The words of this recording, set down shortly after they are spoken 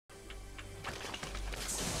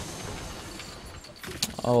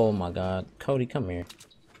Oh my god. Cody, come here.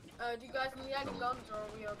 Do you guys need any guns or are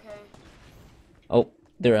we okay? Oh,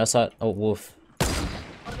 they're outside. Oh, wolf. Are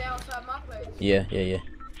they outside my place? Yeah. Alright,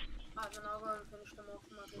 then I'll go and finish them off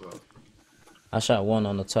my people. I shot one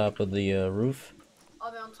on the top of the roof.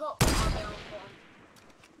 Are they on top or are they on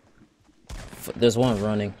bottom? There's one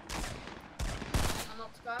running. I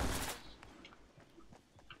knocked the guy.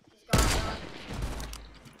 This guy died.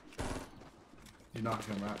 You knocked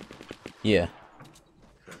him out? Yeah.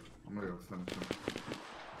 Okay, I'm gonna go finish him.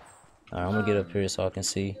 Alright, I'm gonna get up here so I can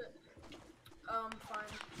see. Fine.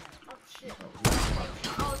 Oh shit.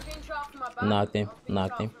 I was being shot from my back. Knocked him.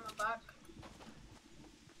 Knocked him. From my back.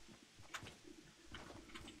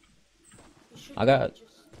 I got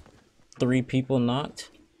 3 people knocked.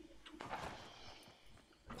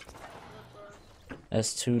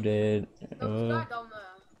 That's 2 dead. There was a guy down there,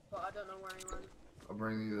 but I don't know where he went. I'll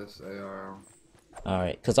bring you this AR.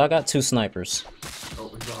 Alright, because I got 2 snipers. Oh,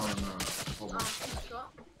 he's on hold on.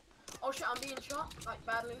 Shot. Oh shit, I'm being shot, like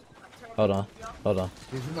badly. Like, Hold on. Hold on.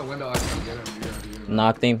 He's in the window, I can get him. You gotta do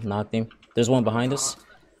Knocked him. Knocked him. There's one behind us.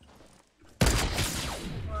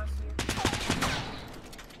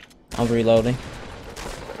 I'm reloading.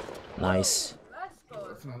 Nice. Let's go.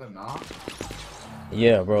 That's another knock?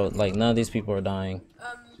 Yeah, bro. Like, none of these people are dying.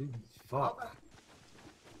 Jesus, fuck.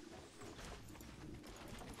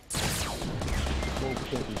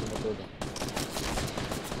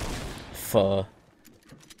 Fuh.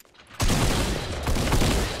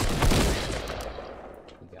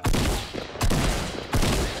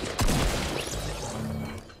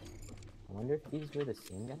 I wonder if these were the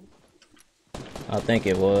same guy? I think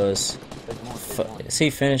it was. There's more. Is he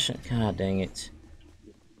finishing? God dang it.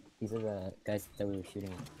 These are the guys that we were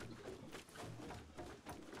shooting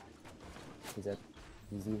at.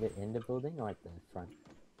 He's either in the building or at the front.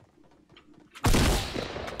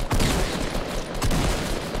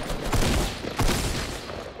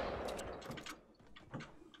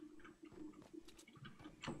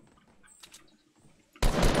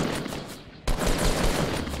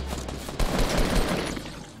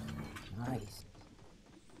 Nice.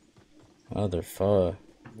 Mother fuck.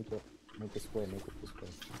 Make it square, make it the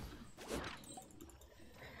square.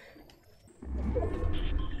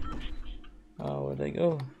 Oh, where'd they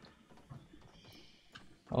go?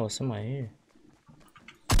 Oh, somebody here.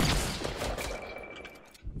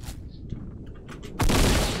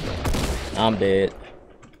 I'm dead.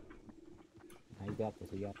 Now you got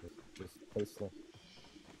this, you got this. Just play slow.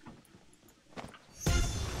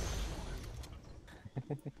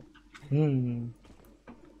 Hmm.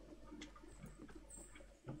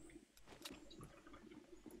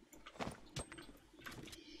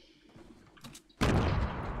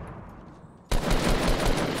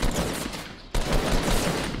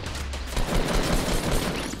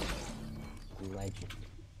 Legend.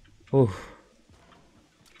 Ooh.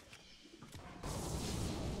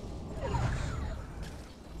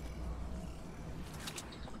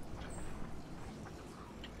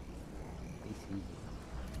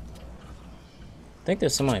 I think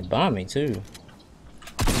there's somebody behind me too.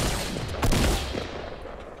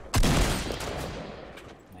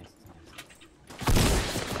 Nice.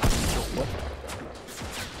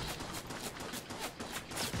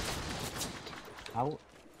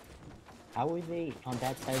 How were they on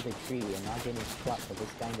that side of the tree and not getting shot by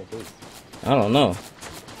this guy in the base? I don't know.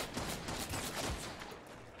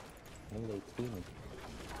 Maybe they teamed.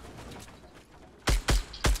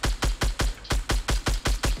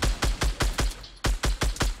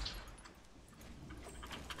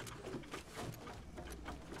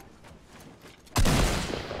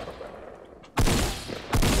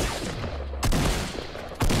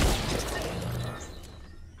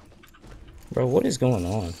 Bro, what is going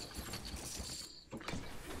on?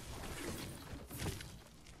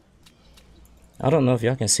 I don't know if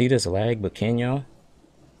y'all can see this lag, but can y'all?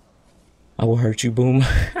 I will hurt you, Boom.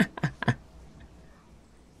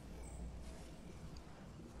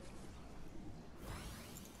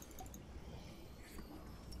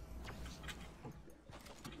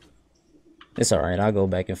 It's alright, I'll go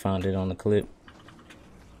back and find it on the clip.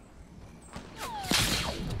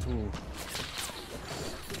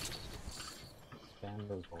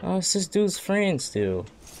 Oh, it's this dude's friend still.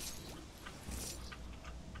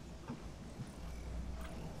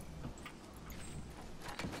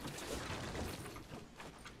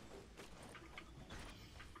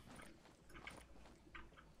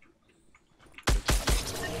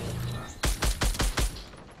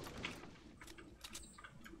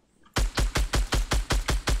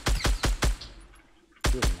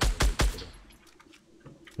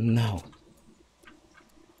 No.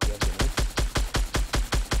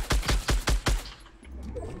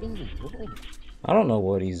 What is he doing? I don't know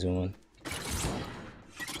what he's doing.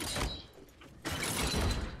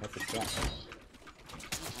 That's a trap.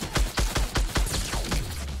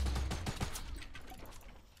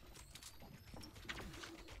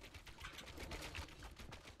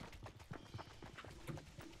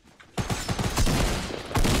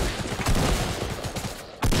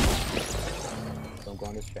 Don't go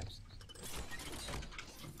on the traps.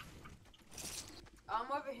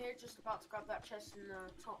 I'm over here just about to grab that chest in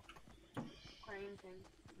the top crane thing.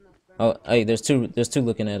 Oh, hey, there's two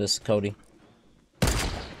looking at us, Cody.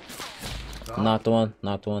 Knocked one,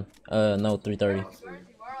 knocked one. No, 330. Where is he?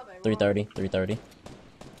 Where are they? 330, 330.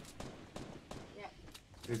 Yeah.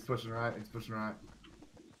 He's pushing right. He's pushing right.